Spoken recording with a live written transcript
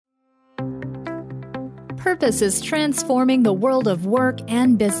purpose is transforming the world of work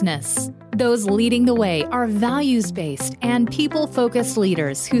and business. Those leading the way are values-based and people-focused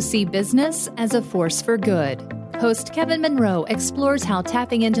leaders who see business as a force for good. Host Kevin Monroe explores how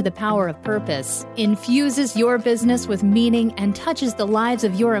tapping into the power of purpose infuses your business with meaning and touches the lives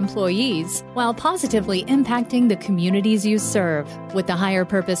of your employees while positively impacting the communities you serve. With the Higher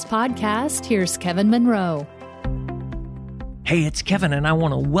Purpose Podcast, here's Kevin Monroe. Hey, it's Kevin, and I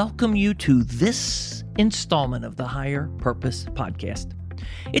want to welcome you to this installment of the Higher Purpose Podcast.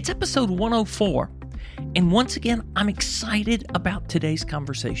 It's episode 104. And once again, I'm excited about today's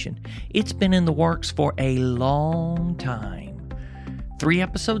conversation. It's been in the works for a long time. 3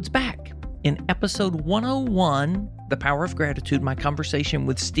 episodes back, in episode 101, The Power of Gratitude, my conversation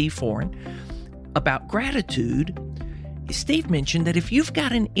with Steve Foran about gratitude, Steve mentioned that if you've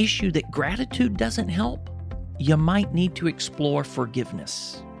got an issue that gratitude doesn't help, you might need to explore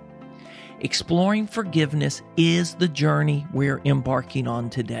forgiveness. Exploring forgiveness is the journey we're embarking on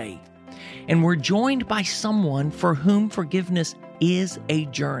today. And we're joined by someone for whom forgiveness is a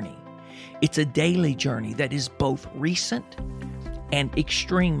journey. It's a daily journey that is both recent and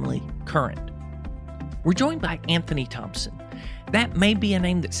extremely current. We're joined by Anthony Thompson. That may be a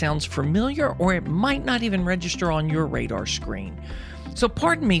name that sounds familiar, or it might not even register on your radar screen. So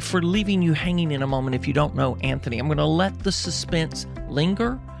pardon me for leaving you hanging in a moment if you don't know Anthony. I'm going to let the suspense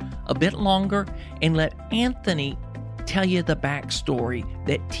linger a bit longer and let Anthony tell you the backstory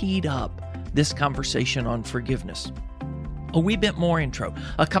that teed up this conversation on forgiveness. A wee bit more intro.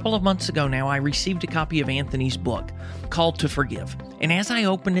 A couple of months ago now, I received a copy of Anthony's book, Called to Forgive. And as I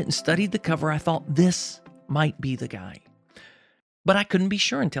opened it and studied the cover, I thought this might be the guy. But I couldn't be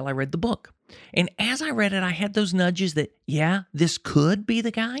sure until I read the book. And as I read it, I had those nudges that, yeah, this could be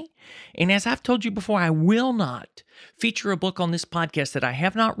the guy. And as I've told you before, I will not feature a book on this podcast that I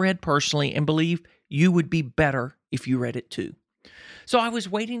have not read personally and believe you would be better if you read it too. So I was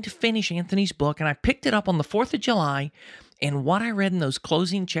waiting to finish Anthony's book, and I picked it up on the 4th of July, and what I read in those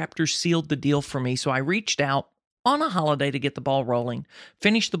closing chapters sealed the deal for me. So I reached out on a holiday to get the ball rolling,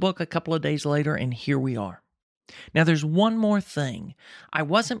 finished the book a couple of days later, and here we are. Now, there's one more thing. I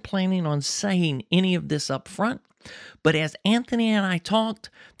wasn't planning on saying any of this up front, but as Anthony and I talked,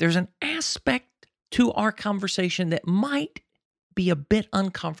 there's an aspect to our conversation that might be a bit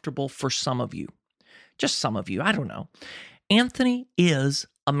uncomfortable for some of you. Just some of you, I don't know. Anthony is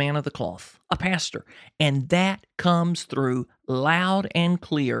a man of the cloth, a pastor, and that comes through loud and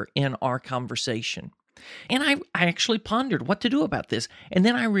clear in our conversation. And I actually pondered what to do about this. And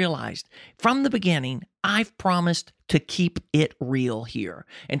then I realized from the beginning, I've promised to keep it real here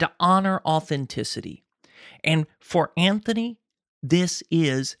and to honor authenticity. And for Anthony, this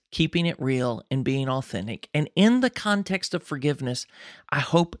is keeping it real and being authentic. And in the context of forgiveness, I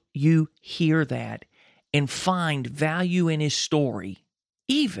hope you hear that and find value in his story,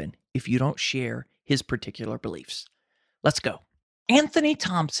 even if you don't share his particular beliefs. Let's go. Anthony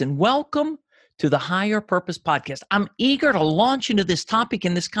Thompson, welcome to the Higher Purpose Podcast. I'm eager to launch into this topic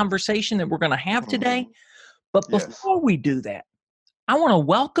and this conversation that we're going to have today. But before we do that, I want to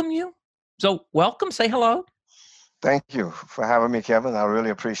welcome you. So welcome, say hello. Thank you for having me, Kevin. I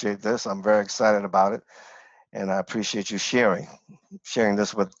really appreciate this. I'm very excited about it. And I appreciate you sharing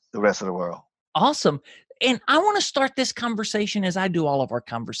this with the rest of the world. Awesome. And I want to start this conversation as I do all of our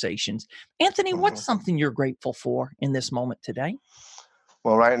conversations. Anthony, what's something you're grateful for in this moment today?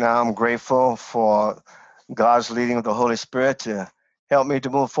 Well, right now I'm grateful for God's leading of the Holy Spirit to help me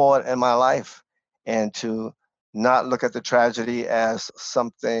to move forward in my life and to not look at the tragedy as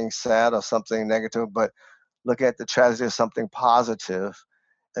something sad or something negative, but look at the tragedy as something positive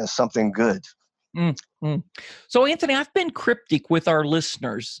and something good. Mm-hmm. So, Anthony, I've been cryptic with our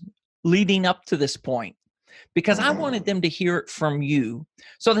listeners leading up to this point because I wanted them to hear it from you.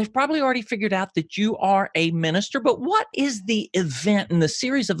 So they've probably already figured out that you are a minister, but what is the event and the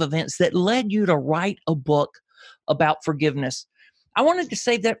series of events that led you to write a book about forgiveness? I wanted to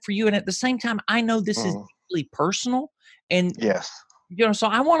say that for you. And at the same time, I know this is deeply personal. And, so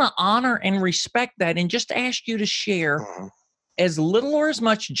I want to honor and respect that and just ask you to share as little or as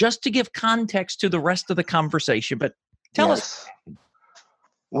much just to give context to the rest of the conversation. But tell us.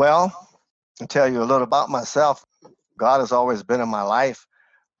 Well, to tell you a little about myself, God has always been in my life.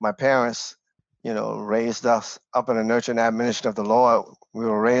 My parents, raised us up in the nurture and admonition of the Lord. We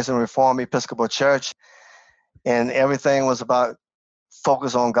were raised in Reformed Episcopal Church, and everything was about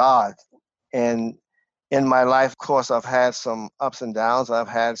focus on God. And in my life, of course, I've had some ups and downs. I've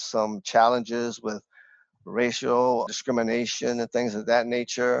had some challenges with racial discrimination and things of that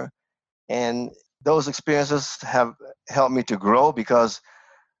nature. And those experiences have helped me to grow because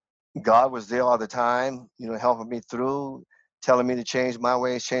God was there all the time, helping me through, telling me to change my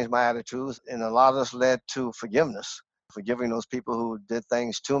ways, change my attitudes. And a lot of this led to forgiveness, forgiving those people who did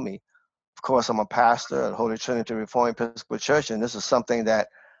things to me. Of course, I'm a pastor at Holy Trinity Reformed Episcopal Church, and this is something that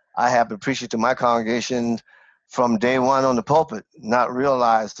I have been preaching to my congregation from day one on the pulpit, not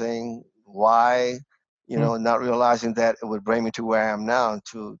realizing why, not realizing that it would bring me to where I am now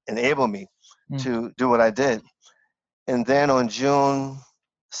to enable me to do what I did. And then on June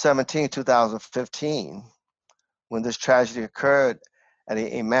 17, 2015, when this tragedy occurred at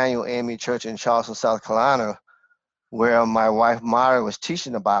the Emmanuel AME Church in Charleston, South Carolina, where my wife Mara was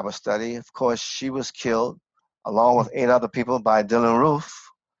teaching the Bible study. Of course, she was killed along with 8 other people by Dylan Roof,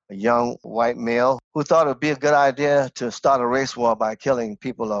 a young white male who thought it would be a good idea to start a race war by killing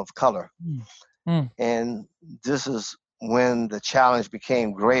people of color. And this is when the challenge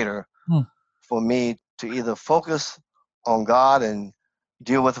became greater for me to either focus on God and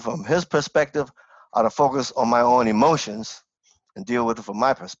deal with it from his perspective, or to focus on my own emotions and deal with it from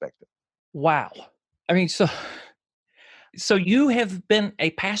my perspective. Wow. I mean, so you have been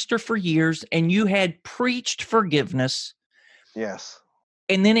a pastor for years and you had preached forgiveness. Yes.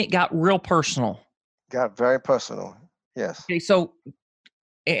 And then it got real personal. Got very personal. Yes. Okay, so,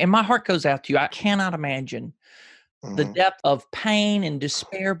 and my heart goes out to you. I cannot imagine the depth of pain and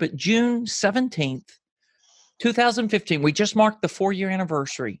despair, but June 17th, 2015, we just marked the 4-year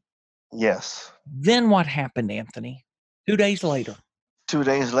anniversary. Yes. Then what happened, Anthony? 2 days later. 2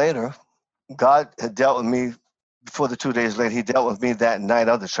 days later, God had dealt with me. Before the 2 days later, he dealt with me that night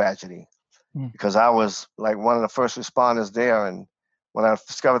of the tragedy, because I was like one of the first responders there. And when I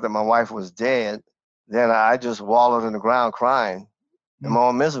discovered that my wife was dead, then I just wallowed in the ground crying in my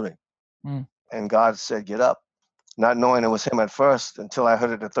own misery. And God said, get up. Not knowing it was him at first until I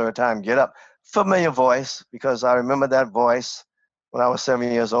heard it the third time, get up. Familiar voice, because I remember that voice when I was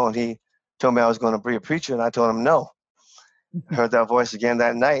 7 years old. He told me I was going to be a preacher, and I told him no. I heard that voice again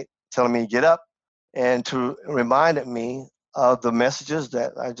that night telling me, get up. And to reminded me of the messages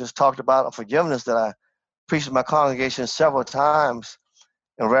that I just talked about of forgiveness that I preached in my congregation several times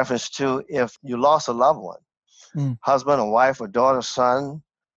in reference to if you lost a loved one, husband or wife or daughter, son,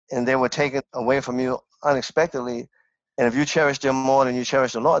 and they were taken away from you unexpectedly, and if you cherish them more than you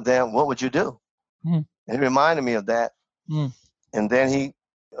cherish the Lord, then what would you do? And he reminded me of that. And then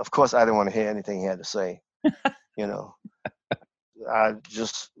of course, I didn't want to hear anything he had to say, I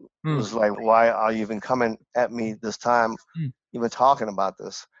just was like, why are you even coming at me this time, even talking about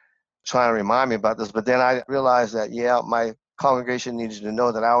this, trying to remind me about this? But then I realized that, my congregation needed to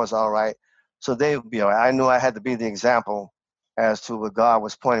know that I was all right, so they would be all right. I knew I had to be the example as to what God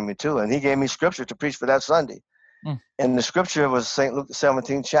was pointing me to. And he gave me scripture to preach for that Sunday. And the scripture was St. Luke, the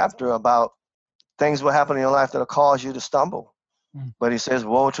 17th chapter, about things will happen in your life that'll cause you to stumble. But he says,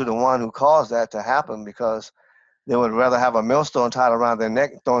 woe to the one who caused that to happen, because they would rather have a millstone tied around their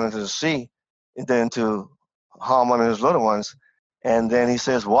neck, thrown into the sea, than to harm one of his little ones. And then he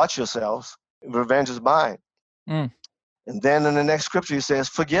says, watch yourselves. Revenge is mine. And then in the next scripture, he says,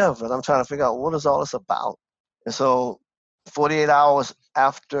 forgive. And I'm trying to figure out, what is all this about? And so 48 hours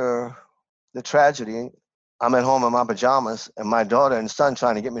after the tragedy, I'm at home in my pajamas, and my daughter and son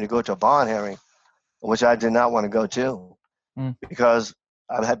trying to get me to go to a bond hearing, which I did not want to go to, because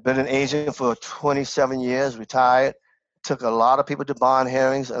I had been an agent for 27 years, retired, took a lot of people to bond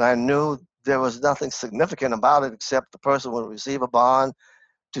hearings, and I knew there was nothing significant about it except the person would receive a bond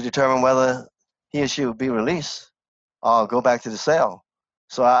to determine whether he or she would be released or go back to the cell.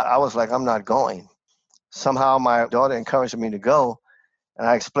 So I was like, I'm not going. Somehow my daughter encouraged me to go, and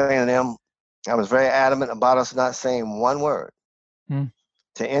I explained to them, I was very adamant about us not saying one word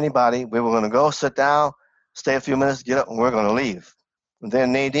to anybody. We were going to go, sit down, stay a few minutes, get up, and we're going to leave. And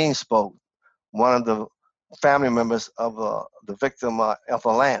then Nadine spoke, one of the family members of the victim,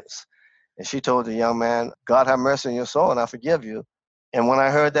 Ethel Lance. And she told the young man, God have mercy on your soul, and I forgive you. And when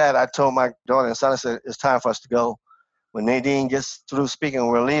I heard that, I told my daughter and son, I said, it's time for us to go. When Nadine gets through speaking,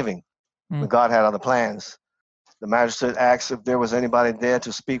 we're leaving. But God had other plans. The magistrate asked if there was anybody there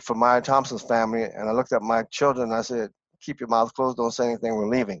to speak for Maya Thompson's family. And I looked at my children and I said, keep your mouth closed, don't say anything, we're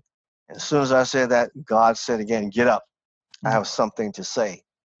leaving. And as soon as I said that, God said again, get up. I have something to say.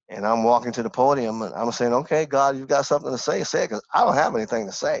 And I'm walking to the podium and I'm saying, okay, God, you've got something to say it, because I don't have anything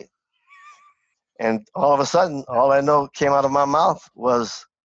to say. And all of a sudden, all I know came out of my mouth was,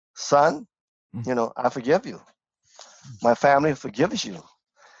 son, I forgive you. My family forgives you.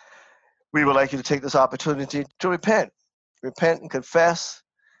 We would like you to take this opportunity to repent and confess,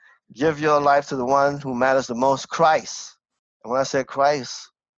 give your life to the one who matters the most, Christ. And when I said Christ,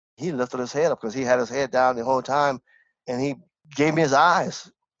 he lifted his head up, because he had his head down the whole time, and he gave me his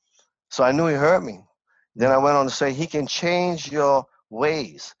eyes. So I knew he heard me. Then I went on to say, he can change your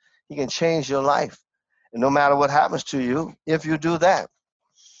ways. He can change your life. And no matter what happens to you, if you do that,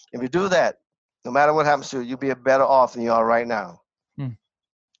 no matter what happens to you, you'll be better off than you are right now. Mm.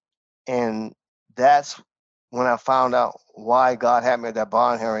 And that's when I found out why God had me at that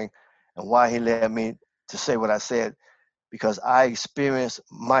bond hearing and why he led me to say what I said, because I experienced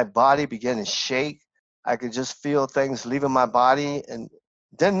my body begin to shake. I could just feel things leaving my body and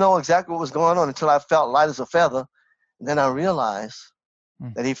didn't know exactly what was going on until I felt light as a feather. And then I realized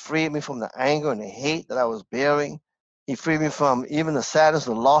that he freed me from the anger and the hate that I was bearing. He freed me from even the sadness,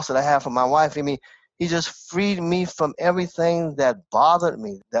 the loss that I had from my wife. I mean, he just freed me from everything that bothered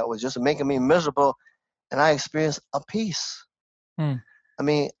me, that was just making me miserable. And I experienced a peace. I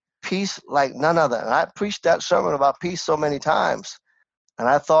mean, peace like none other. And I preached that sermon about peace so many times. And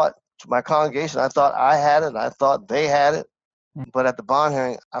I thought to my congregation, I thought I had it. I thought they had it. But at the bond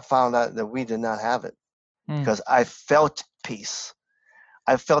hearing, I found out that we did not have it because I felt peace.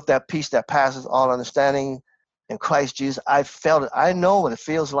 I felt that peace that passes all understanding in Christ Jesus. I felt it. I know what it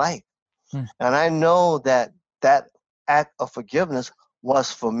feels like. And I know that that act of forgiveness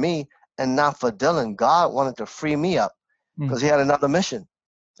was for me and not for Dylan. God wanted to free me up because he had another mission.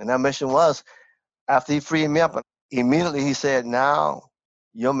 And that mission was, after he freed me up, immediately he said, now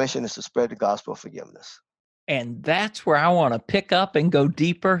your mission is to spread the gospel of forgiveness. And that's where I want to pick up and go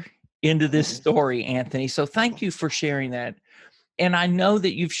deeper into this story, Anthony. So thank you for sharing that. And I know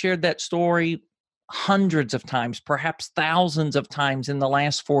that you've shared that story hundreds of times, perhaps thousands of times in the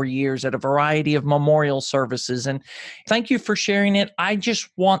last 4 years at a variety of memorial services. And thank you for sharing it. I just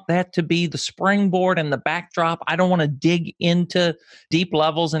want that to be the springboard and the backdrop. I don't want to dig into deep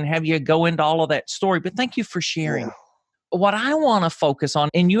levels and have you go into all of that story, but thank you for sharing. Yeah. What I want to focus on,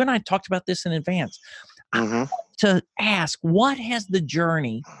 and you and I talked about this in advance, I want to ask, what has the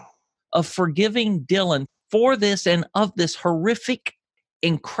journey of forgiving Dylan for this and of this horrific,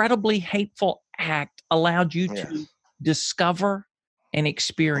 incredibly hateful act allowed you to discover and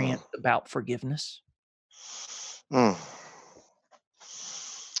experience about forgiveness?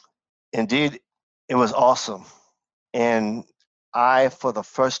 Indeed, it was awesome. And I, for the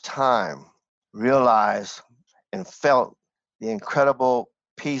first time, realized and felt the incredible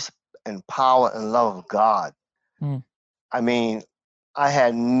peace and power and love of God. I mean, I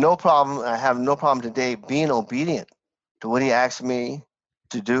had no problem, I have no problem today being obedient to what he asked me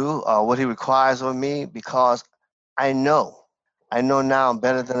to do, what he requires of me, because I know now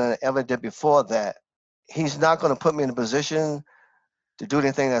better than I ever did before that he's not going to put me in a position to do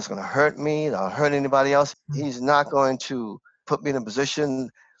anything that's going to hurt me or hurt anybody else. He's not going to put me in a position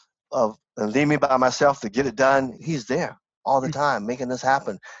of leave me by myself to get it done. He's there all the time making this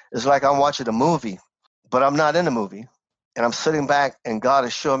happen. It's like I'm watching a movie, but I'm not in the movie. And I'm sitting back and God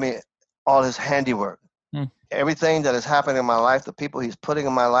is showing me all his handiwork. Everything that is happening in my life, the people he's putting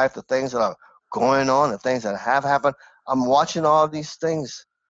in my life, the things that are going on, the things that have happened. I'm watching all of these things.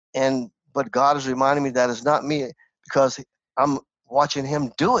 But God is reminding me that it's not me because I'm watching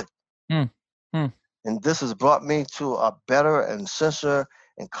him do it. And this has brought me to a better and sincere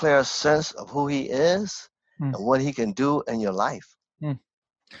and clear sense of who he is and what he can do in your life.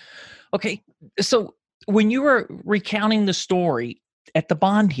 Okay, so when you were recounting the story at the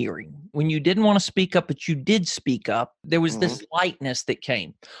bond hearing, when you didn't want to speak up, but you did speak up, there was this lightness that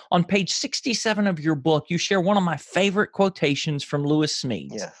came. On page 67 of your book, you share one of my favorite quotations from Lewis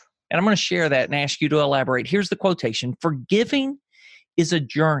Smedes. Yes. And I'm going to share that and ask you to elaborate. Here's the quotation. Forgiving is a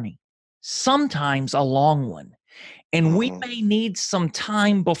journey, sometimes a long one. And we may need some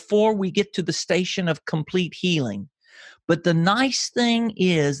time before we get to the station of complete healing. But the nice thing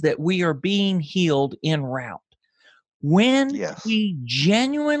is that we are being healed en route. When we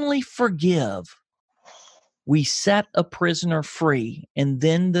genuinely forgive, we set a prisoner free and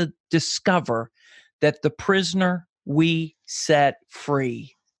then discover that the prisoner we set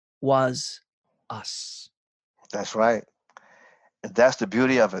free was us. That's right. And that's the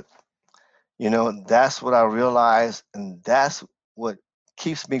beauty of it. You know, that's what I realized, and that's what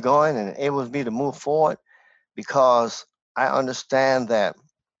keeps me going and enables me to move forward, because I understand that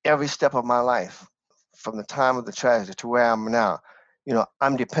every step of my life, from the time of the tragedy to where I am now, you know,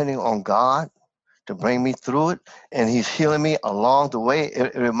 I'm depending on God to bring me through it, and he's healing me along the way.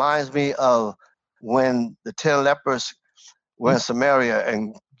 It reminds me of when the 10 lepers were in Samaria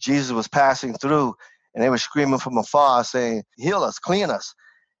and Jesus was passing through, and they were screaming from afar saying, heal us, clean us.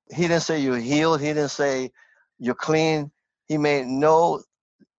 He didn't say you're healed. He didn't say you're clean. He made no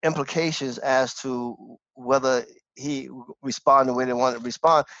implications as to whether he responded the way they wanted to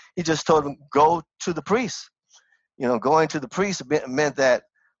respond. He just told them, go to the priest. You know, going to the priest meant that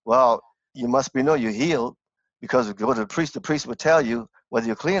Well, you must be know you're healed because you go to the priest would tell you whether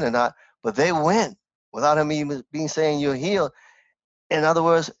you're clean or not. But they went without him even being saying you're healed. In other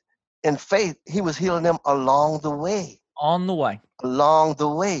words, in faith, he was healing them along the way. On the way. Along the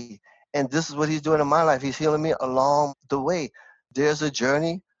way. And this is what he's doing in my life. He's healing me along the way. There's a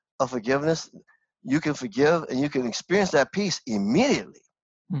journey of forgiveness. You can forgive and you can experience that peace immediately.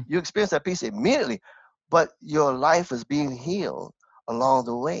 You experience that peace immediately, but your life is being healed along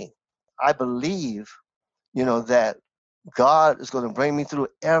the way. I believe, that God is going to bring me through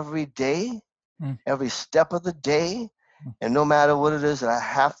every day, every step of the day. And no matter what it is that I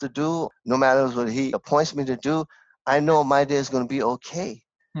have to do, no matter what he appoints me to do, I know my day is going to be okay,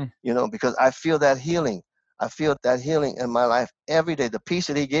 because I feel that healing. I feel that healing in my life every day. The peace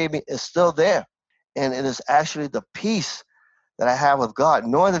that he gave me is still there. And it is actually the peace that I have with God.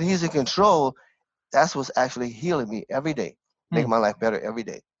 Knowing that he's in control, that's what's actually healing me every day, making my life better every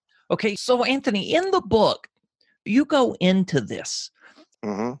day. Okay, so Anthony, in the book, you go into this.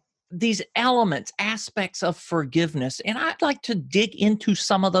 These elements, aspects of forgiveness, and I'd like to dig into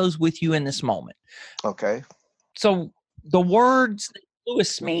some of those with you in this moment. Okay. So the words that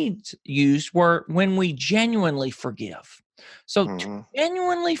Lewis Smedes used were when we genuinely forgive. So to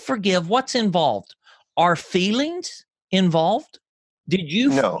genuinely forgive, what's involved? Are feelings involved? Did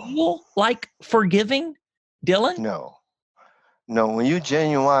you feel like forgiving, Dylan? No. When you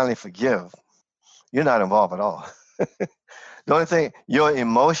genuinely forgive, you're not involved at all. The only thing, your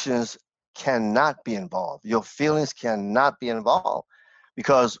emotions cannot be involved. Your feelings cannot be involved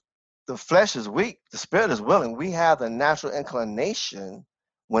because the flesh is weak. The spirit is willing. We have the natural inclination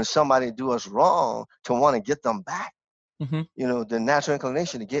when somebody do us wrong to want to get them back. The natural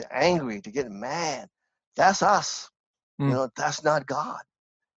inclination to get angry, to get mad. That's us. That's not God.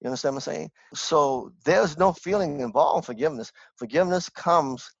 You understand what I'm saying? So there's no feeling involved in forgiveness. Forgiveness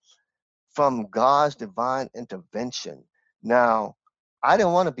comes from God's divine intervention. Now, I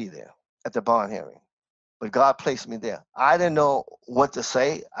didn't want to be there at the bond hearing, but God placed me there. I didn't know what to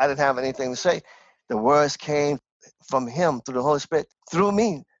say. I didn't have anything to say. The words came from him through the Holy Spirit, through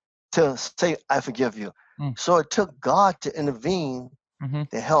me, to say, I forgive you. So it took God to intervene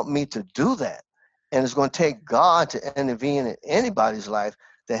to help me to do that. And it's going to take God to intervene in anybody's life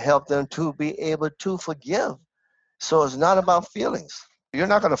to help them to be able to forgive. So it's not about feelings. You're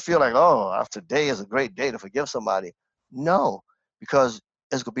not going to feel like, today is a great day to forgive somebody. No, because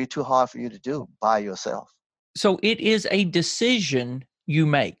it's going to be too hard for you to do by yourself. So it is a decision you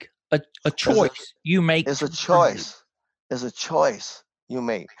make, a choice you make. It's a choice. It's a choice you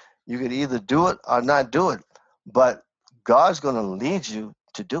make. You could either do it or not do it, but God's going to lead you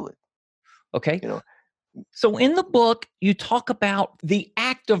to do it. Okay. So in the book, you talk about the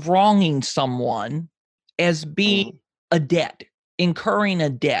act of wronging someone as being a debt, incurring a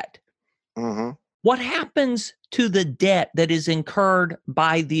debt. What happens to the debt that is incurred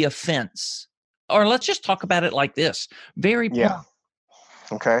by the offense? Or let's just talk about it like this. Yeah.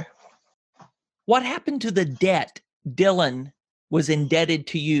 Okay. What happened to the debt Dylan was indebted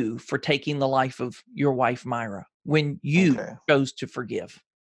to you for taking the life of your wife, Myra, when you chose to forgive?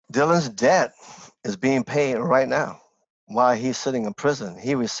 Dylan's debt is being paid right now while he's sitting in prison.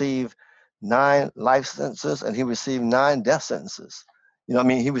 He received 9 life sentences and he received 9 death sentences.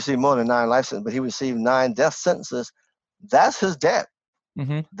 He received more than 9 life sentences, but he received 9 death sentences. That's his debt.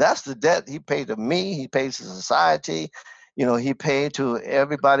 That's the debt he paid to me. He paid to society. He paid to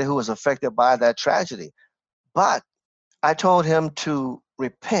everybody who was affected by that tragedy. But I told him to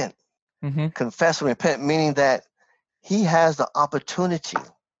repent, confess and repent, meaning that he has the opportunity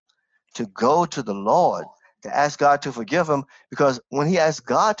to go to the Lord, to ask God to forgive him, because when he asks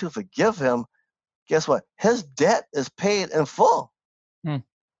God to forgive him, guess what? His debt is paid in full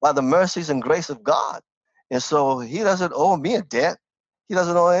by the mercies and grace of God. And so he doesn't owe me a debt. He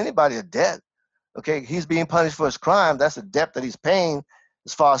doesn't owe anybody a debt. Okay, he's being punished for his crime. That's a debt that he's paying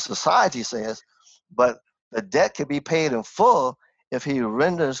as far as society says. But the debt can be paid in full if he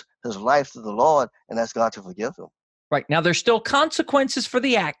renders his life to the Lord and asks God to forgive him. Right. Now, there's still consequences for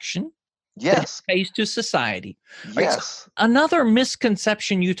the action. Yes. That pays to society. Yes. Right, so another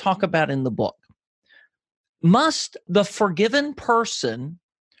misconception you talk about in the book. Must the forgiven person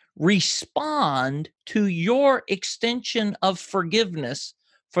respond to your extension of forgiveness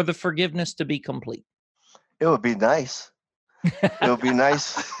for the forgiveness to be complete? It would be nice. It would be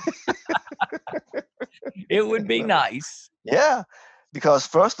nice. It would be nice. Yeah. Because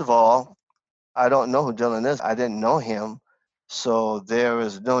first of all, I don't know who Dylan is. I didn't know him. So there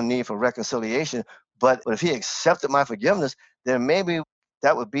is no need for reconciliation. But if he accepted my forgiveness, then maybe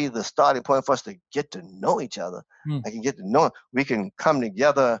that would be the starting point for us to get to know each other. Mm. I can get to know him. We can come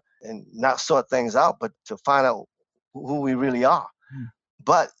together and not sort things out, but to find out who we really are. Mm.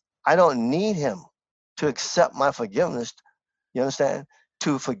 But I don't need him to accept my forgiveness, you understand,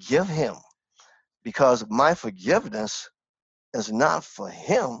 to forgive him, because my forgiveness is not for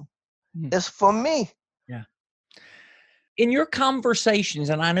him, it's for me. Yeah. In your conversations,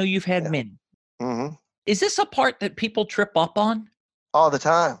 and I know you've had many, is this a part that people trip up on? All the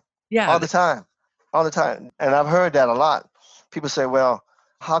time. Yeah. All the time. All the time. And I've heard that a lot. People say, well,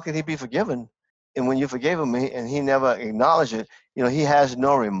 how can he be forgiven? And when you forgave him and he never acknowledged it, he has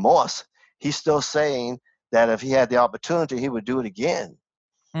no remorse. He's still saying that if he had the opportunity, he would do it again.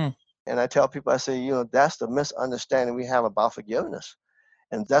 Mm. And I tell people, I say, that's the misunderstanding we have about forgiveness.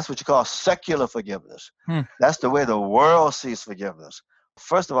 And that's what you call secular forgiveness. That's the way the world sees forgiveness.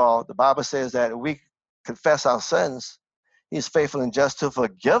 First of all, the Bible says that if we confess our sins, he's faithful and just to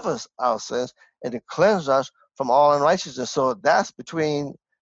forgive us our sins and to cleanse us from all unrighteousness. So that's between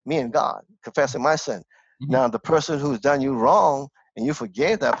me and God, confessing my sin. Now, the person who's done you wrong and you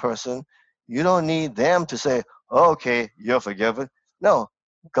forgave that person, you don't need them to say, okay, you're forgiven. No,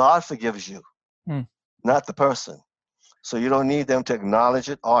 God forgives you, not the person. So you don't need them to acknowledge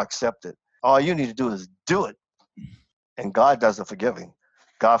it or accept it. All you need to do is do it. And God does the forgiving.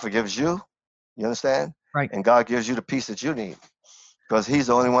 God forgives you. You understand? Right. And God gives you the peace that you need, because he's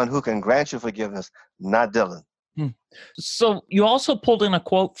the only one who can grant you forgiveness, not Dylan. So you also pulled in a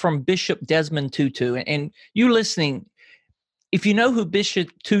quote from Bishop Desmond Tutu, and you listening, if you know who Bishop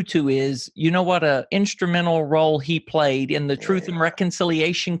Tutu is, you know what an instrumental role he played in the Truth and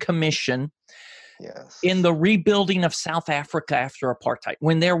Reconciliation Commission, in the rebuilding of South Africa after apartheid,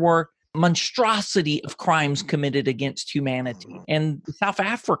 when there were monstrosity of crimes committed against humanity. And the South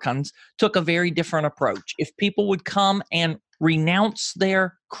Africans took a very different approach. If people would come and renounce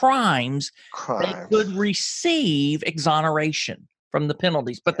their crimes, they could receive exoneration from the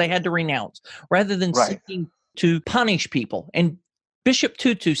penalties, but they had to renounce rather than seeking to punish people. And Bishop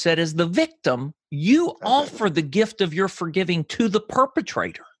Tutu said, as the victim, you offer the gift of your forgiving to the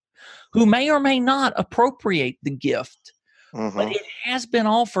perpetrator, who may or may not appropriate the gift, but it has been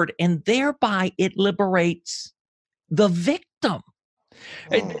offered, and thereby it liberates the victim.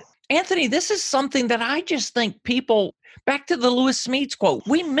 Anthony, this is something that I just think people, back to the Lewis Smedes quote,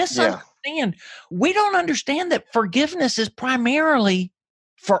 we misunderstand. We don't understand that forgiveness is primarily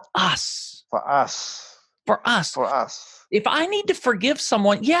for us. For us. For us. For us. If I need to forgive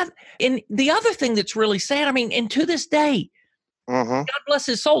someone, and the other thing that's really sad, and to this day, God bless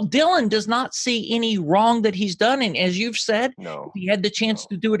his soul, Dylan does not see any wrong that he's done. And as you've said, if he had the chance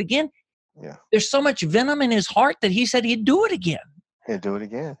to do it again, there's so much venom in his heart that he said he'd do it again. He'd do it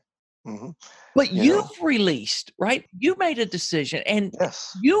again. But you've released, right? You made a decision, and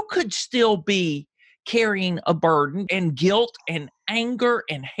you could still be carrying a burden and guilt and anger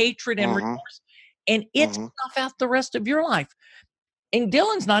and hatred and remorse, and it's snuff out the rest of your life. And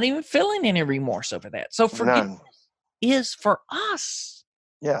Dylan's not even feeling any remorse over that. So forgiveness is for us.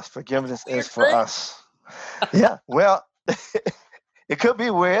 Yes, forgiveness is for us. Well, it could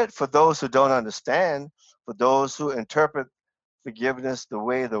be weird for those who don't understand, for those who interpret forgiveness the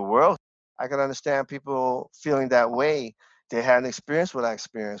way the world. I can understand people feeling that way. They hadn't experienced what I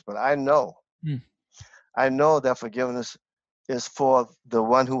experienced, but I know that forgiveness is for the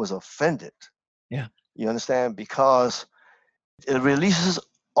one who was offended. Yeah. You understand? Because it releases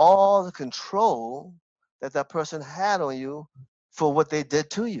all the control that person had on you for what they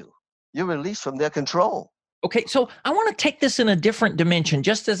did to you. You're released from their control. Okay, so I want to take this in a different dimension,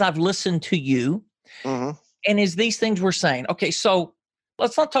 just as I've listened to you, and as these things we're saying. Okay, so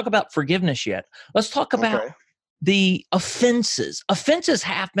let's not talk about forgiveness yet. Let's talk about the offenses. Offenses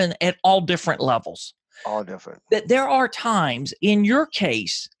happen at all different levels. All different. That there are times, in your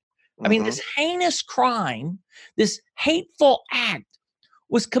case, this heinous crime, this hateful act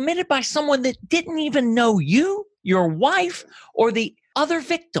was committed by someone that didn't even know you, your wife, or the other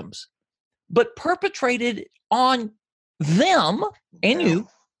victims, but perpetrated on them and you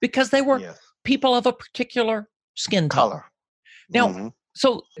because they were people of a particular skin color. Now,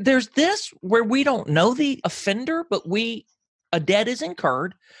 so there's this where we don't know the offender, but a debt is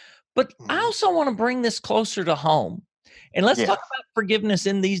incurred. But I also want to bring this closer to home. And let's talk about forgiveness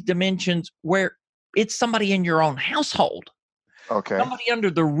in these dimensions where it's somebody in your own household. Okay. Somebody under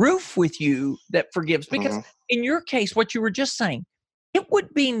the roof with you that forgives. Because in your case, what you were just saying, it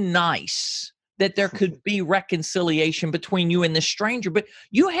would be nice that there could be reconciliation between you and this stranger, but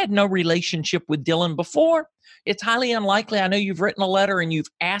you had no relationship with Dylan before. It's highly unlikely. I know you've written a letter and you've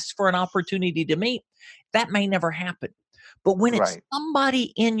asked for an opportunity to meet. That may never happen. But when it's Right.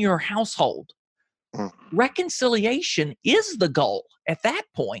 somebody in your household, Mm. reconciliation is the goal at that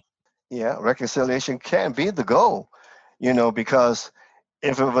point. Yeah, reconciliation can be the goal, because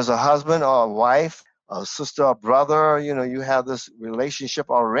if it was a husband or a wife, a sister or brother, you have this relationship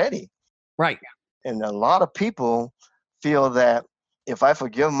already. Right. And a lot of people feel that if I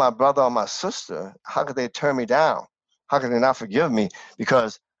forgive my brother or my sister, how could they turn me down? How can they not forgive me?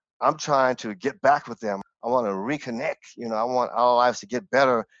 Because I'm trying to get back with them. I want to reconnect. I want our lives to get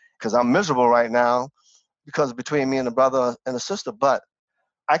better because I'm miserable right now because between me and a brother and a sister. But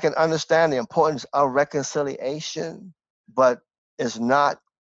I can understand the importance of reconciliation, but it's not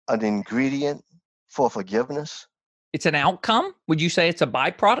an ingredient for forgiveness. It's an outcome. Would you say it's a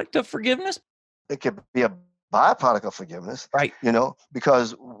byproduct of forgiveness? It could be a byproduct of forgiveness, Right.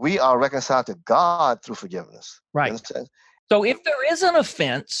 because we are reconciled to God through forgiveness. You Right. understand? So if there is an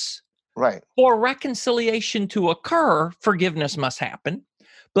offense, Right. for reconciliation to occur, forgiveness must happen.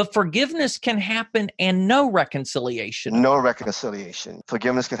 But forgiveness can happen and no reconciliation. No reconciliation.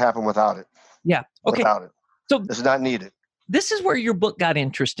 Forgiveness can happen without it. Yeah. Okay. Without it. So It's not needed. this is where your book got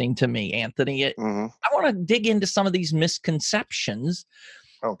interesting to me, Anthony. Hmm. I want to dig into some of these misconceptions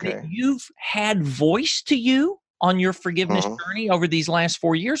that Okay. you've had voice to you on your forgiveness Hmm. journey over these last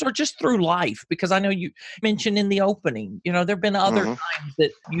 4 years or just through life. Because I know you mentioned in the opening, there have been other Hmm. times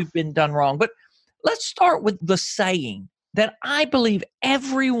that you've been done wrong. But let's start with the saying that I believe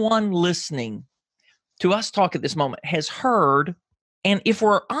everyone listening to us talk at this moment has heard, and if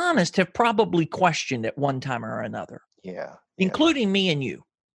we're honest, have probably questioned at one time or another, Yeah. Yeah. including me and you.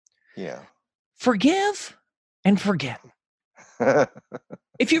 Yeah. Forgive and forget.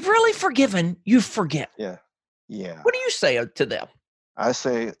 If you've really forgiven, you forget. Yeah. Yeah. What do you say to them? I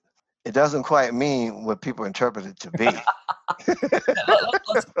say it doesn't quite mean what people interpret it to be.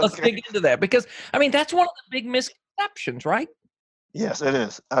 Let's Okay. dig into that because I mean that's one of the big misconceptions, right? Yes, it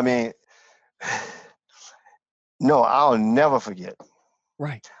is. I mean, no, I'll never forget.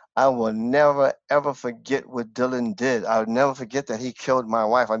 Right. I will never ever forget what Dylan did. I'll never forget that he killed my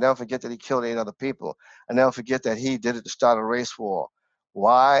wife. I'll never forget that he killed 8 other people. I never forget that he did it to start a race war.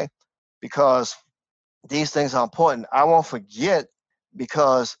 Why? Because these things are important. I won't forget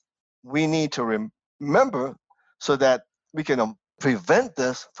because we need to remember so that we can prevent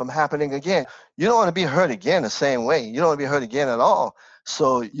this from happening again. You don't want to be hurt again the same way. You don't want to be hurt again at all.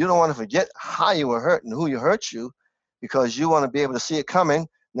 So you don't want to forget how you were hurt and who you hurt you because you want to be able to see it coming.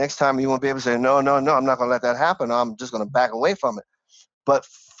 Next time you won't be able to say, no, no, no, I'm not going to let that happen. I'm just going to back away from it. But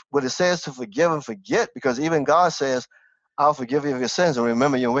what it says to forgive and forget, because even God says, I'll forgive you of your sins and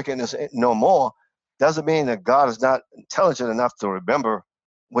remember your wickedness no more, doesn't mean that God is not intelligent enough to remember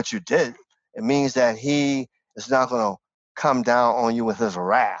what you did. It means that he is not going to come down on you with his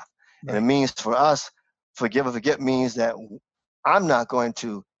wrath. Right. And it means for us, forgive and forget means that I'm not going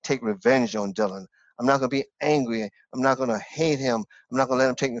to take revenge on Dylan. I'm not going to be angry. I'm not going to hate him. I'm not going to let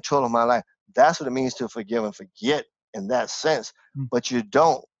him take control of my life. That's what it means to forgive and forget in that sense. But you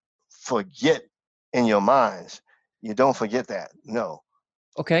don't forget in your minds. You don't forget that. No.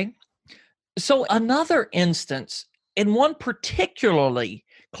 Okay. So another instance, and one particularly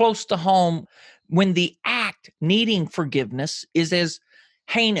close to home, when the act needing forgiveness is as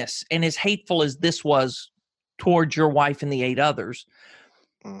heinous and as hateful as this was towards your wife and the 8 others,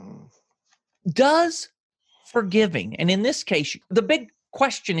 Mhm. does forgiving, and in this case, the big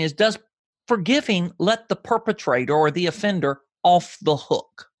question is, does forgiving let the perpetrator or the offender off the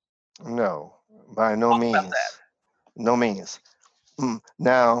hook? No, by no Talk about means. that. No means.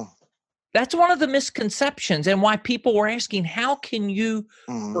 Now, That's one of the misconceptions and why people were asking, how can you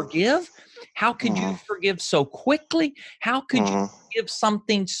mhm, forgive? How could you mhm, forgive so quickly? How could you mhm. forgive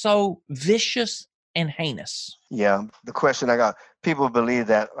something so vicious and heinous? Yeah, the question I got, people believe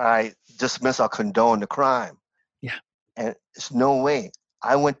that I dismiss or condone the crime. Yeah. And it's no way.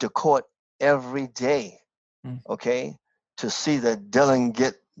 I went to court every day, Mm. okay, to see that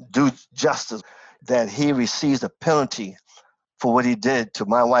Dylan do justice, that he receives a penalty for what he did to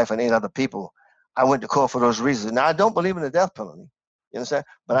my wife and 8 other people. I went to court for those reasons. Now, I don't believe in the death penalty, you understand?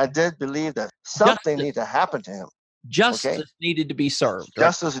 But I did believe that something Justice, needed to happen to him, okay? justice needed to be served, right?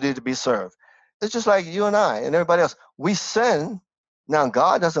 Justice needed to be served. It's just like you and I and everybody else. We sin. Now,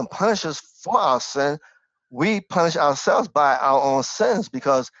 God doesn't punish us for our sin. We punish ourselves by our own sins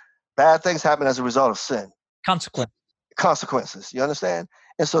because bad things happen as a result of sin. Consequence. Consequences, you understand?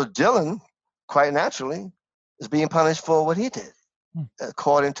 And so Dylan, quite naturally, is being punished for what he did Hmm.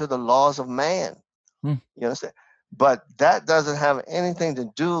 according to the laws of man. Hmm. You understand? But that doesn't have anything to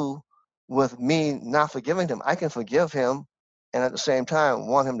do with me not forgiving him. I can forgive him and at the same time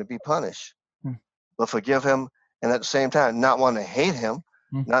want him to be punished, Hmm. but forgive him and at the same time, not wanting to hate him,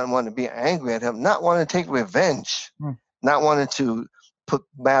 not wanting to be angry at him, not wanting to take revenge, not wanting to put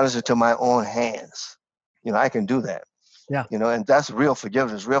matters into my own hands. I can do that. Yeah. And that's real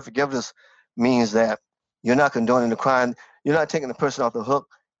forgiveness. Real forgiveness means that you're not condoning the crime. You're not taking the person off the hook.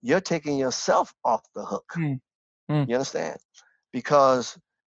 You're taking yourself off the hook. You understand? Because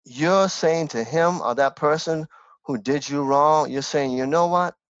you're saying to him or that person who did you wrong, you're saying, you know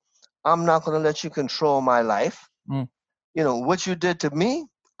what? I'm not going to let you control my life. What you did to me,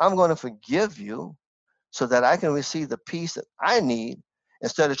 I'm going to forgive you so that I can receive the peace that I need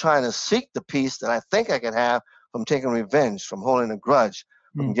instead of trying to seek the peace that I think I can have from taking revenge, from holding a grudge,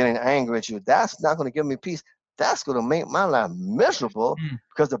 from getting angry at you. That's not going to give me peace. That's going to make my life miserable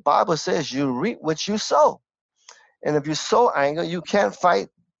because the Bible says you reap what you sow. And if you sow anger, you can't fight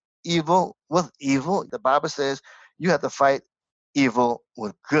evil with evil. The Bible says you have to fight evil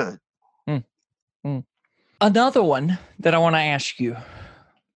with good. Another one that I want to ask you,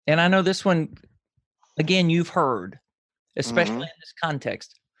 and I know this one, again, you've heard, especially in this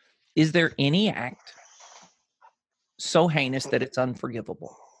context. Is there any act so heinous that it's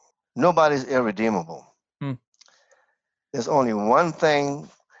unforgivable? Nobody's irredeemable. There's only one thing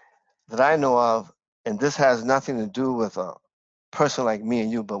that I know of, and this has nothing to do with a person like me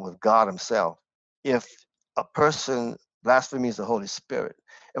and you, but with God himself. If a person blasphemes the Holy Spirit,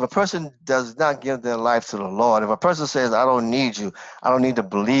 if a person does not give their life to the Lord, if a person says, I don't need you, I don't need to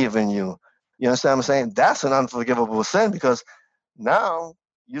believe in you, you understand what I'm saying? That's an unforgivable sin because now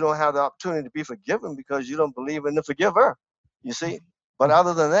you don't have the opportunity to be forgiven because you don't believe in the forgiver, you see? But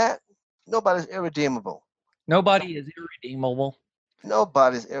other than that, nobody's irredeemable. Nobody is irredeemable.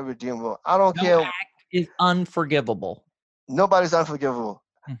 Nobody's irredeemable. I don't care. No act is unforgivable. Nobody's unforgivable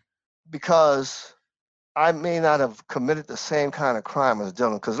because I may not have committed the same kind of crime as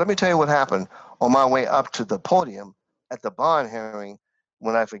Dylan. Because let me tell you what happened on my way up to the podium at the bond hearing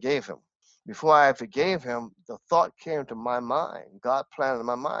when I forgave him. Before I forgave him, the thought came to my mind. God planted in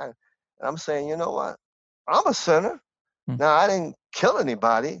my mind. And I'm saying, you know what? I'm a sinner. Now, I didn't kill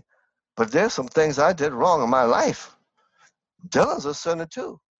anybody, but there's some things I did wrong in my life. Dylan's a sinner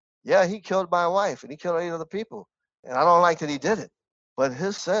too. Yeah, he killed my wife and he killed 8 other people. And I don't like that he did it. But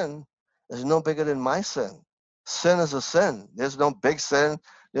his sin is no bigger than my sin. Sin is a sin. There's no big sin.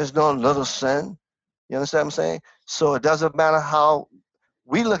 There's no little sin. You understand what I'm saying? So it doesn't matter how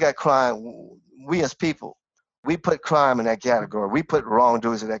we look at crime. We as people, we put crime in that category. We put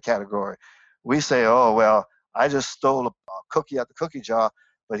wrongdoers in that category. We say, oh, well, I just stole a cookie out the cookie jar,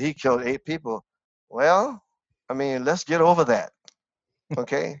 but he killed 8 people. Well, I mean, let's get over that.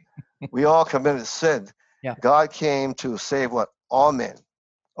 Okay? We all committed sin. Yeah. God came to save what? All men.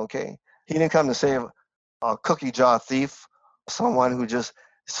 Okay? He didn't come to save a cookie jar thief, someone who just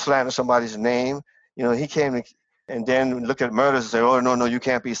slandered somebody's name. He came to, and then look at murders and say, oh, no, you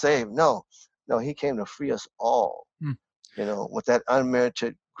can't be saved. No, he came to free us all, with that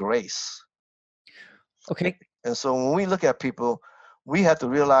unmerited grace. Okay. And so when we look at people, we have to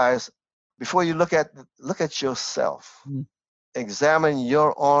realize before you look at yourself, examine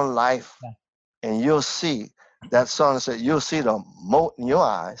your own life, and you'll see that song said, you'll see the mote in your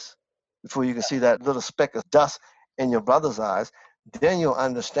eyes before you can see that little speck of dust in your brother's eyes. Then you'll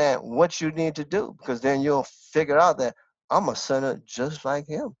understand what you need to do, because then you'll figure out that I'm a sinner just like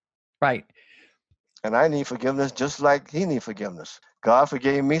him. Right. And I need forgiveness just like he needs forgiveness. God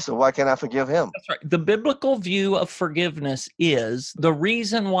forgave me, so why can't I forgive him? That's right. The biblical view of forgiveness is the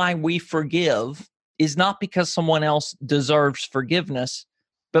reason why we forgive is not because someone else deserves forgiveness,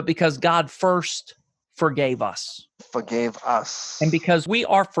 but because God first forgave us. Forgave us. And because we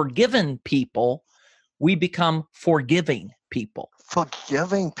are forgiven people, we become forgiving people.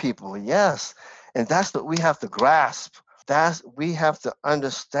 Forgiving people, yes. And that's what we have to grasp. We have to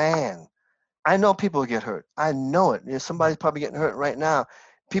understand. I know people get hurt. I know it. Somebody's probably getting hurt right now.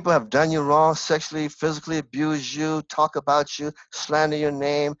 People have done you wrong, sexually, physically abused you, talk about you, slander your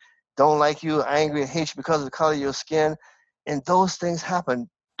name, don't like you, angry, and hate you because of the color of your skin. And those things happen.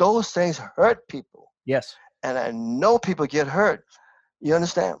 Those things hurt people. Yes. And I know people get hurt. You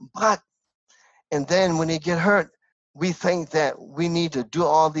understand? And then when they get hurt, we think that we need to do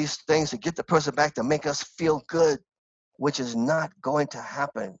all these things to get the person back to make us feel good, which is not going to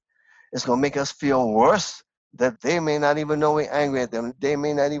happen. It's going to make us feel worse, that they may not even know we're angry at them. They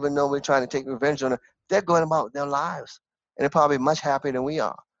may not even know we're trying to take revenge on them. They're going about their lives, and they're probably much happier than we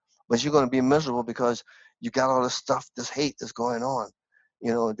are. But you're going to be miserable because you got all this stuff, this hate that's going on,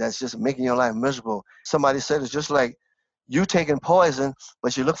 that's just making your life miserable. Somebody said it's just like you taking poison,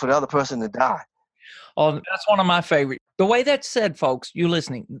 but you look for the other person to die. Oh, that's one of my favorite. The way that's said, folks, you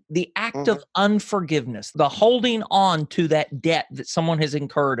listening, the act of unforgiveness, the holding on to that debt that someone has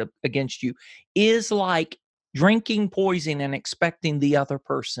incurred against you is like drinking poison and expecting the other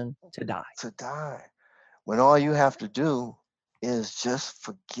person to die. To die. When all you have to do is just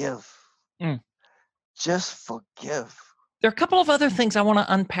forgive. Mm. Just forgive. There are a couple of other things I want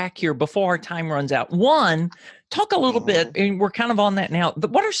to unpack here before our time runs out. One, talk a little bit, and we're kind of on that now.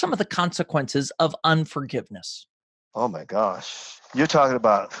 What are some of the consequences of unforgiveness? Oh my gosh. You're talking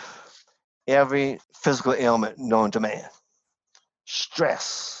about every physical ailment known to man.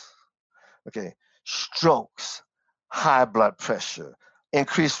 Stress, okay, strokes, high blood pressure,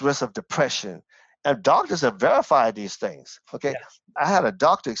 increased risk of depression. And doctors have verified these things, okay? Yeah. I had a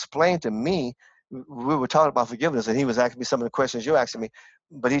doctor explain to me, we were talking about forgiveness, and he was asking me some of the questions you're asking me,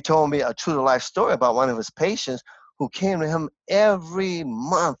 but he told me a true-to-life story about one of his patients who came to him every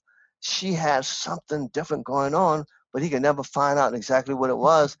month. She had something different going on, but he could never find out exactly what it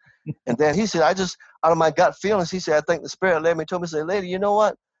was. And then he said, I just, out of my gut feelings, he said, I think the Spirit led me to me and said, lady, you know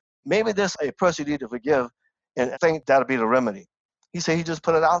what? Maybe there's a person you need to forgive, and I think that'll be the remedy. He said he just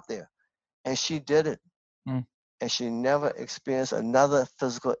put it out there, and she did it. And she never experienced another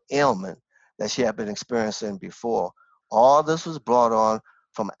physical ailment that she had been experiencing before. All this was brought on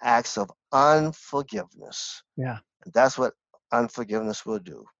from acts of unforgiveness. Yeah. And that's what unforgiveness will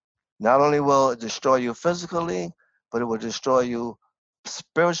do. Not only will it destroy you physically, but it will destroy you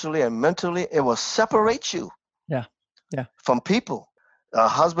spiritually and mentally. It will separate you from people. A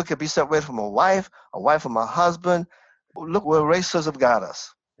husband could be separated from a wife from a husband. Look where racism got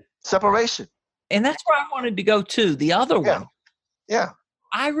us. Separation. And that's where I wanted to go to. The other one. Yeah.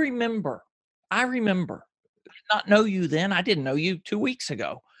 I remember, I did not know you then. I didn't know you 2 weeks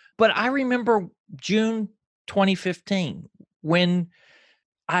ago. But I remember June 2015 when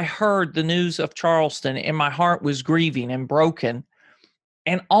I heard the news of Charleston and my heart was grieving and broken.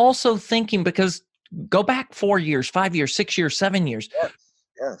 And also thinking, because go back 4 years, 5 years, 6 years, 7 years.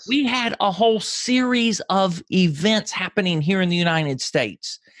 Yes. We had a whole series of events happening here in the United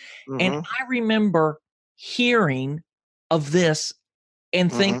States. And I remember hearing of this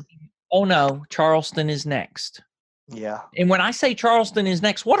and thinking, oh no, Charleston is next. Yeah. And when I say Charleston is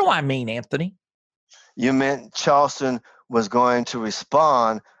next, what do I mean, Anthony? You meant Charleston was going to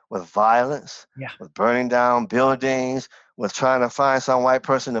respond with violence, with burning down buildings, with trying to find some white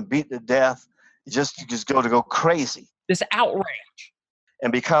person to beat to death, just go crazy. This outrage.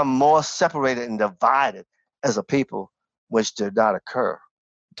 And become more separated and divided as a people, which did not occur.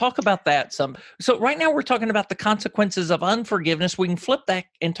 Talk about that some. So right now we're talking about the consequences of unforgiveness. We can flip that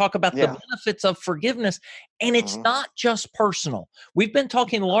and talk about the benefits of forgiveness. And it's not just personal. We've been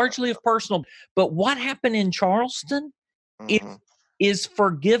talking largely of personal, but what happened in Charleston is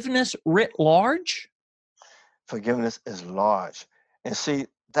forgiveness writ large? Forgiveness is large. And see,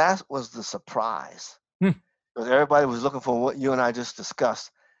 that was the surprise. Because everybody was looking for what you and I just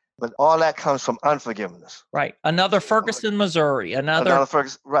discussed. But all that comes from unforgiveness. Right. Another Ferguson, Missouri. Another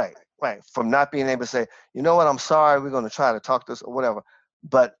Ferguson, right. From not being able to say, you know what, I'm sorry, we're going to try to talk this or whatever.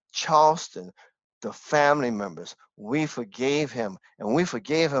 But Charleston, the family members, we forgave him. And when we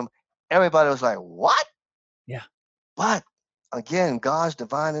forgave him, everybody was like, what? Yeah. But again, God's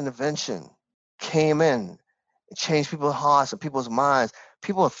divine intervention came in and changed people's hearts and people's minds.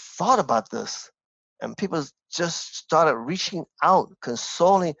 People thought about this. And people just started reaching out,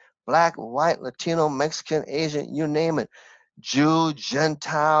 consoling Black, white, Latino, Mexican, Asian, you name it. Jew,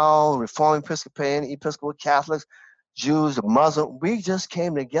 Gentile, Reformed Episcopalian, Episcopal Catholics, Jews, Muslim. We just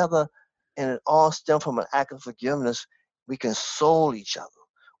came together, and it all stemmed from an act of forgiveness. We console each other.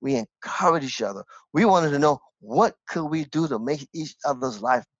 We encourage each other. We wanted to know, what could we do to make each other's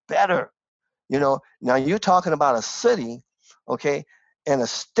life better? You know, now you're talking about a city, okay, and a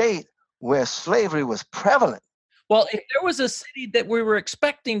state where slavery was prevalent. Well, if there was a city that we were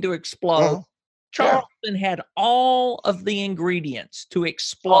expecting to explode, Charleston had all of the ingredients to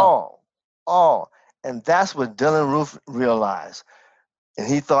explode. All. And that's what Dylann Roof realized. And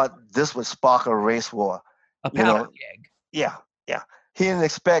he thought this would spark a race war. A powder keg. Yeah. He didn't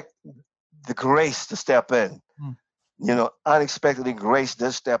expect the grace to step in. You know, unexpectedly, grace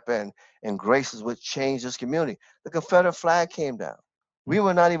did step in. And grace is what changed this community. The Confederate flag came down. We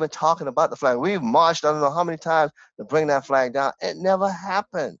were not even talking about the flag. We marched, I don't know how many times to bring that flag down. It never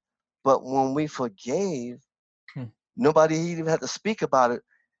happened. But when we forgave, nobody even had to speak about it.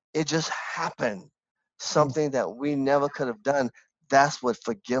 It just happened. Something that we never could have done. That's what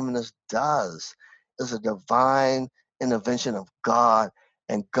forgiveness does. It's a divine intervention of God.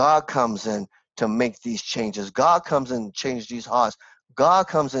 And God comes in to make these changes. God comes in and changes these hearts. God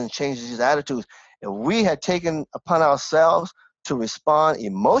comes in and changes these attitudes. If we had taken upon ourselves to respond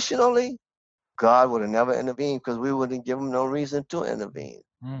emotionally, God would have never intervened because we wouldn't give him no reason to intervene.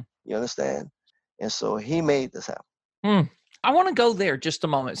 You understand? And so he made this happen. I want to go there just a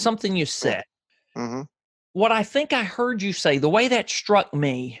moment. Something you said. Yeah. Mm-hmm. What I think I heard you say, the way that struck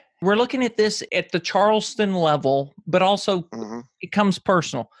me, we're looking at this at the Charleston level, but also it comes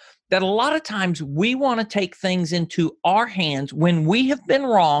personal. That a lot of times we want to take things into our hands when we have been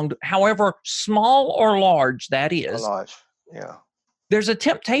wronged, however small or large that is. Large, yeah. There's a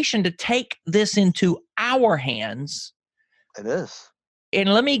temptation to take this into our hands. It is.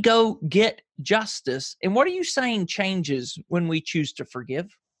 And let me go get justice. And what are you saying changes when we choose to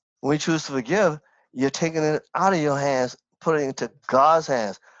forgive? When you choose to forgive, you're taking it out of your hands, putting it into God's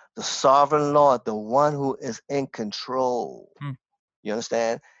hands, the sovereign Lord, the one who is in control. You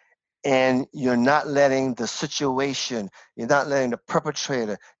understand? And you're not letting the situation, you're not letting the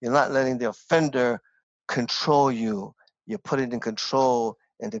perpetrator, you're not letting the offender control you. You're putting in control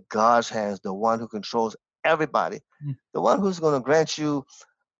into God's hands, the one who controls everybody, the one who's going to grant you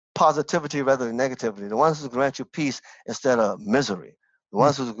positivity rather than negativity, the one who's going to grant you peace instead of misery, the one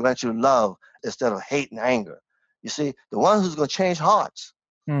who's going to grant you love instead of hate and anger. You see, the one who's going to change hearts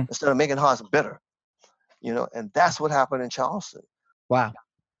instead of making hearts bitter, and that's what happened in Charleston. Wow.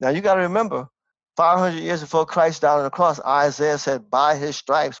 Now, you got to remember, 500 years before Christ died on the cross, Isaiah said, by his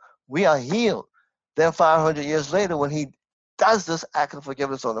stripes, we are healed. Then 500 years later, when he does this act of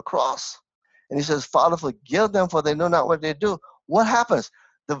forgiveness on the cross, and he says, Father, forgive them, for they know not what they do. What happens?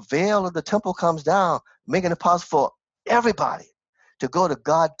 The veil of the temple comes down, making it possible for everybody to go to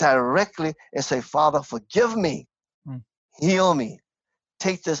God directly and say, Father, forgive me, heal me,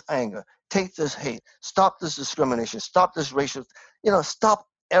 take this anger, take this hate, stop this discrimination, stop this racial, stop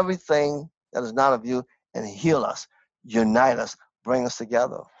everything that is not of you and heal us, unite us, bring us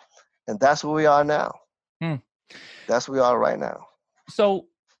together. And that's where we are now. That's where we are right now. So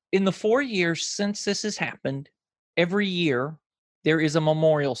in the 4 years since this has happened, every year there is a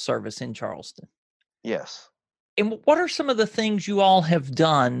memorial service in Charleston. Yes. And what are some of the things you all have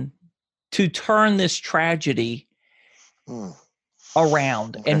done to turn this tragedy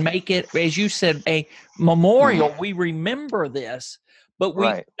around and make it, as you said, a memorial? We remember this, but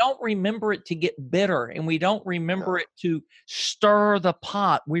we don't remember it to get bitter, and we don't remember it to stir the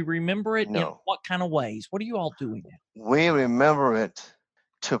pot. We remember it in what kind of ways? What are you all doing? We remember it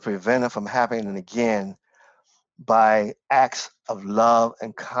to prevent it from happening again by acts of love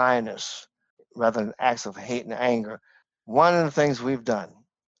and kindness rather than acts of hate and anger. One of the things we've done,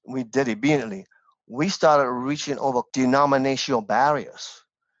 we did immediately, we started reaching over denominational barriers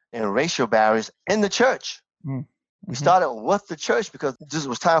and racial barriers in the church. We started with the church because this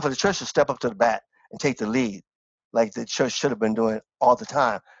was time for the church to step up to the bat and take the lead, like the church should have been doing all the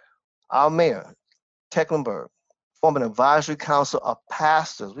time. Our mayor, Tecklenburg, formed an advisory council of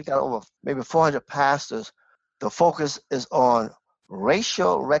pastors. We got over maybe 400 pastors. The focus is on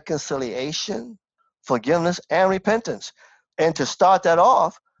racial reconciliation, forgiveness, and repentance. And to start that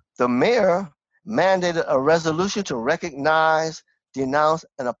off, the mayor mandated a resolution to recognize, denounce,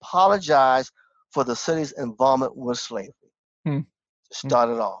 and apologize for the city's involvement with slavery. To start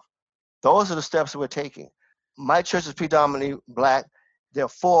it off. Those are the steps we're taking. My church is predominantly Black. There are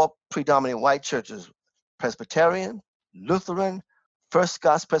 4 predominantly white churches: Presbyterian, Lutheran, First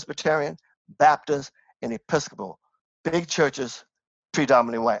Scots Presbyterian, Baptist, and Episcopal. Big churches,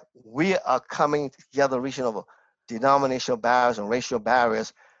 predominantly white. We are coming together, reaching over denominational barriers and racial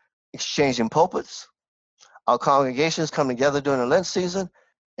barriers, exchanging pulpits. Our congregations come together during the Lent season,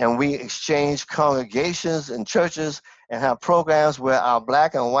 and we exchange congregations and churches and have programs where our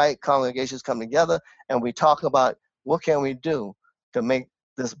Black and white congregations come together, and we talk about what can we do to make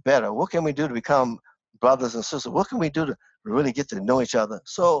this better? What can we do to become brothers and sisters? What can we do to really get to know each other?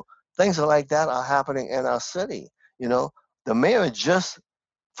 So things like that are happening in our city. The mayor just,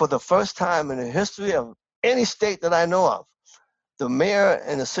 for the first time in the history of any state that I know of, the mayor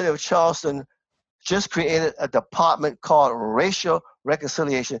in the city of Charleston just created a department called Racial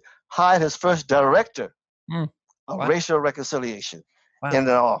Reconciliation, hired his first director of racial reconciliation in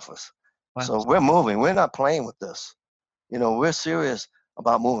the office. So we're moving. We're not playing with this. We're serious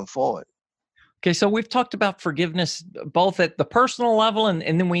about moving forward. Okay, so we've talked about forgiveness both at the personal level and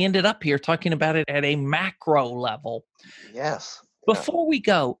then we ended up here talking about it at a macro level. Yes. Before we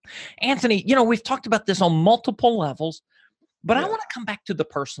go, Anthony, we've talked about this on multiple levels, but I want to come back to the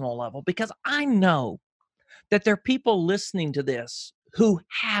personal level because I know that there are people listening to this who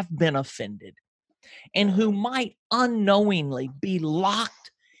have been offended and who might unknowingly be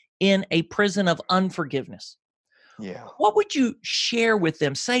locked in a prison of unforgiveness. Yeah. What would you share with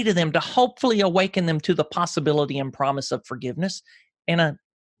them, say to them to hopefully awaken them to the possibility and promise of forgiveness and a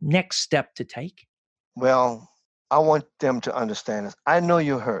next step to take? Well, I want them to understand this. I know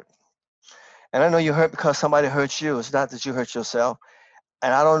you're hurt. And I know you're hurt because somebody hurt you. It's not that you hurt yourself.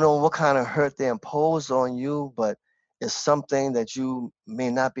 And I don't know what kind of hurt they imposed on you, but it's something that you may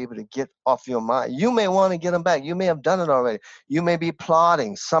not be able to get off your mind. You may want to get them back. You may have done it already. You may be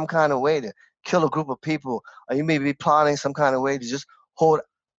plotting some kind of way to kill a group of people, or you may be plotting some kind of way to just hold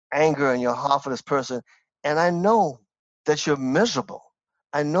anger in your heart for this person. And I know that you're miserable.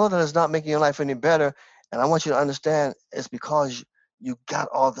 I know that it's not making your life any better. And I want you to understand it's because you got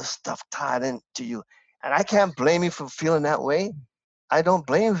all this stuff tied into you. And I can't blame you for feeling that way. I don't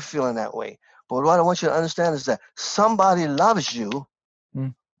blame you for feeling that way. But what I want you to understand is that somebody loves you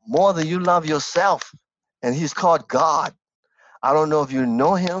Mm. more than you love yourself. And he's called God. I don't know if you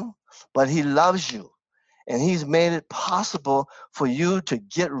know him, but he loves you. And he's made it possible for you to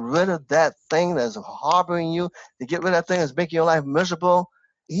get rid of that thing that's harboring you, to get rid of that thing that's making your life miserable.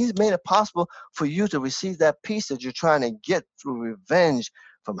 He's made it possible for you to receive that peace that you're trying to get through revenge,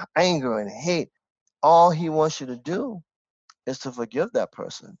 from anger and hate. All he wants you to do is to forgive that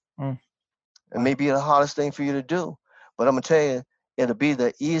person. Mm. It may be the hardest thing for you to do, but I'm going to tell you, it'll be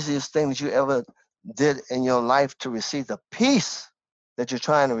the easiest thing that you ever did in your life to receive the peace that you're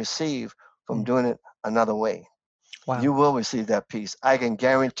trying to receive from doing it another way. Wow. You will receive that peace. I can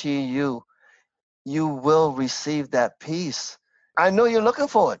guarantee you, you will receive that peace. I know you're looking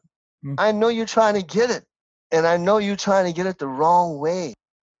for it. Mm. I know you're trying to get it. And I know you're trying to get it the wrong way.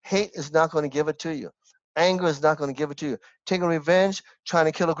 Hate is not going to give it to you. Anger is not going to give it to you. Taking revenge, trying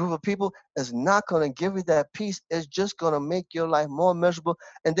to kill a group of people is not going to give you that peace. It's just going to make your life more miserable.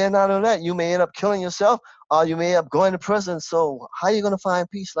 And then not only that, you may end up killing yourself, or you may end up going to prison. So how are you going to find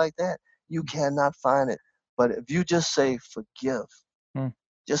peace like that? You cannot find it. But if you just say forgive,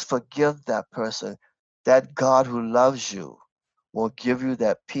 just forgive that person, that God who loves you will give you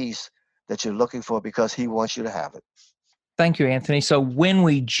that peace that you're looking for because he wants you to have it. Thank you, Anthony. So when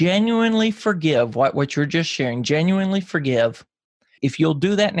we genuinely forgive, what you're just sharing, genuinely forgive, if you'll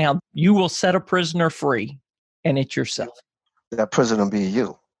do that now, you will set a prisoner free, and it's yourself. That prisoner will be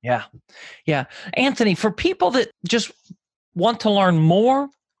you. Yeah. Yeah. Anthony, for people that just want to learn more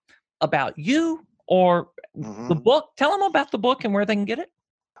about you or the book, tell them about the book and where they can get it.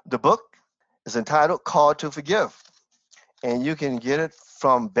 The book is entitled Called to Forgive, and you can get it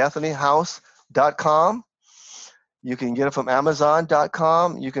from BethanyHouse.com. You can get it from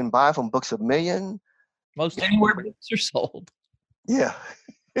Amazon.com. You can buy it from Books a Million. Most anywhere books are sold. Yeah.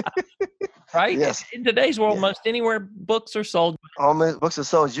 Right? Yes. In today's world, most anywhere books are sold. All my books are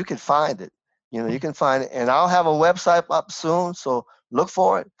sold. You can find it. You can find it. And I'll have a website up soon, so look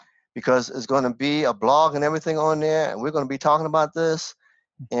for it because it's going to be a blog and everything on there. And we're going to be talking about this.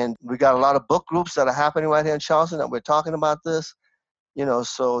 And we got a lot of book groups that are happening right here in Charleston that we're talking about this.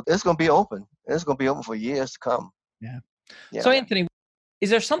 So it's going to be open. It's going to be open for years to come. Yeah. So, Anthony,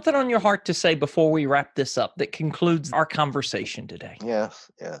 is there something on your heart to say before we wrap this up that concludes our conversation today? Yes.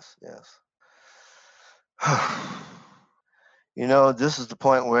 This is the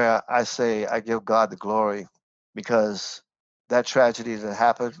point where I say I give God the glory because that tragedy that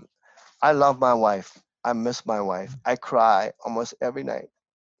happened, I love my wife. I miss my wife. I cry almost every night.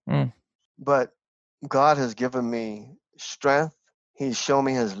 But God has given me strength. He's shown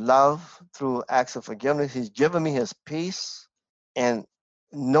me his love through acts of forgiveness. He's given me his peace. And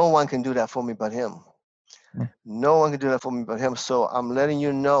no one can do that for me but him. No one can do that for me but him. So I'm letting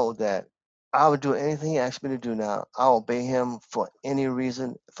you know that I would do anything he asked me to do now. I'll obey him for any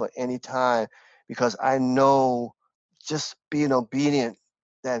reason, for any time, because I know just being obedient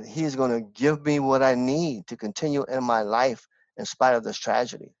that he's going to give me what I need to continue in my life in spite of this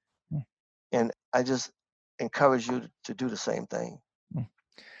tragedy. And I just encourage you to do the same thing.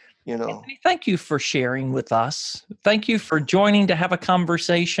 Anthony, thank you for sharing with us. Thank you for joining to have a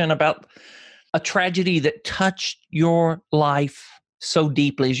conversation about a tragedy that touched your life so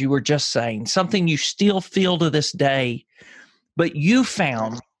deeply, as you were just saying, something you still feel to this day, but you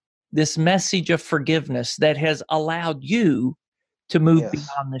found this message of forgiveness that has allowed you to move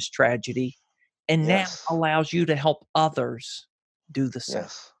beyond this tragedy and now allows you to help others do the same.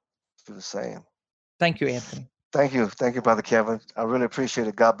 Yes, do the same. Thank you, Anthony. Thank you. Thank you, Brother Kevin. I really appreciate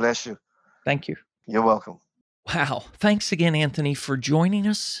it. God bless you. Thank you. You're welcome. Wow. Thanks again, Anthony, for joining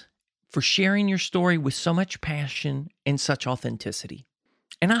us, for sharing your story with so much passion and such authenticity.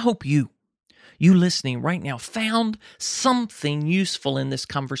 And I hope you listening right now, found something useful in this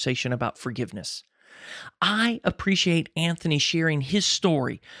conversation about forgiveness. I appreciate Anthony sharing his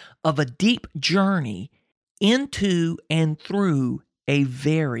story of a deep journey into and through a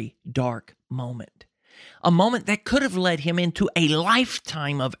very dark moment. A moment that could have led him into a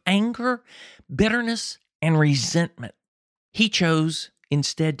lifetime of anger, bitterness, and resentment. He chose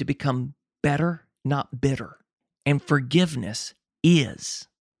instead to become better, not bitter. And forgiveness is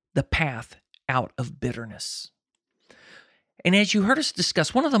the path out of bitterness. And as you heard us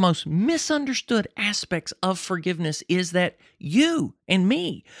discuss, one of the most misunderstood aspects of forgiveness is that you and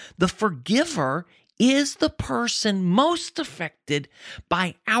me, the forgiver, is the person most affected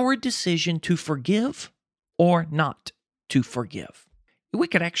by our decision to forgive or not to forgive. We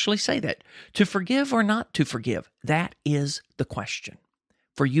could actually say that. To forgive or not to forgive, that is the question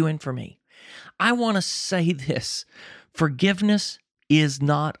for you and for me. I want to say this. Forgiveness is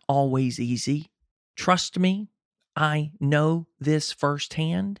not always easy. Trust me, I know this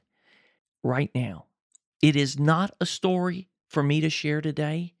firsthand right now. It is not a story for me to share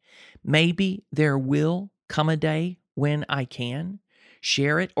today. Maybe there will come a day when I can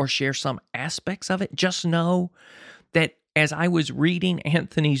share it or share some aspects of it. Just know that as I was reading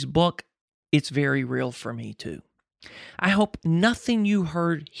Anthony's book, it's very real for me too. I hope nothing you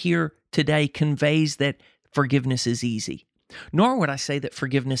heard here today conveys that forgiveness is easy, nor would I say that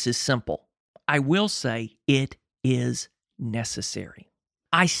forgiveness is simple. I will say it is necessary.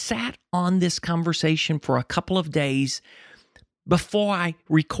 I sat on this conversation for a couple of days before I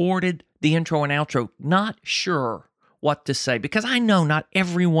recorded the intro and outro, not sure what to say, because I know not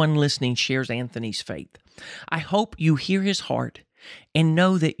everyone listening shares Anthony's faith. I hope you hear his heart and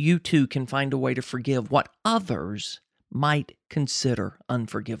know that you too can find a way to forgive what others might consider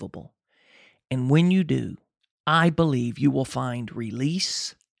unforgivable. And when you do, I believe you will find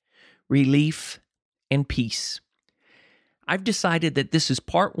release, relief, and peace. I've decided that this is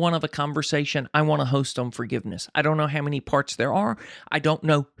part one of a conversation I want to host on forgiveness. I don't know how many parts there are. I don't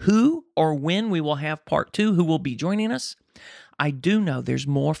know who or when we will have part two, who will be joining us. I do know there's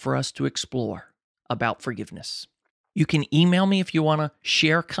more for us to explore about forgiveness. You can email me if you want to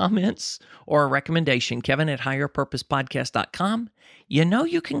share comments or a recommendation, kevin@higherpurposepodcast.com. You know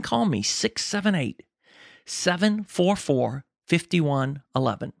you can call me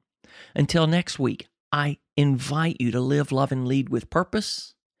 678-744-5111. Until next week, I invite you to live, love, and lead with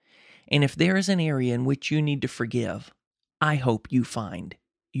purpose. And if there is an area in which you need to forgive, I hope you find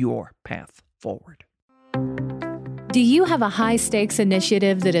your path forward. Do you have a high-stakes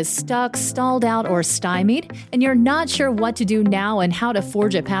initiative that is stuck, stalled out, or stymied, and you're not sure what to do now and how to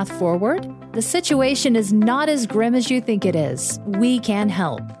forge a path forward? The situation is not as grim as you think it is. We can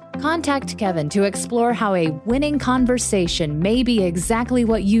help. Contact Kevin to explore how a winning conversation may be exactly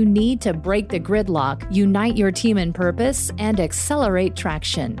what you need to break the gridlock, unite your team in purpose, and accelerate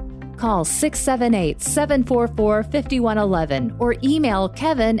traction. Call 678-744-5111 or email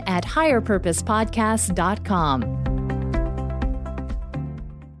kevin@higherpurposepodcast.com.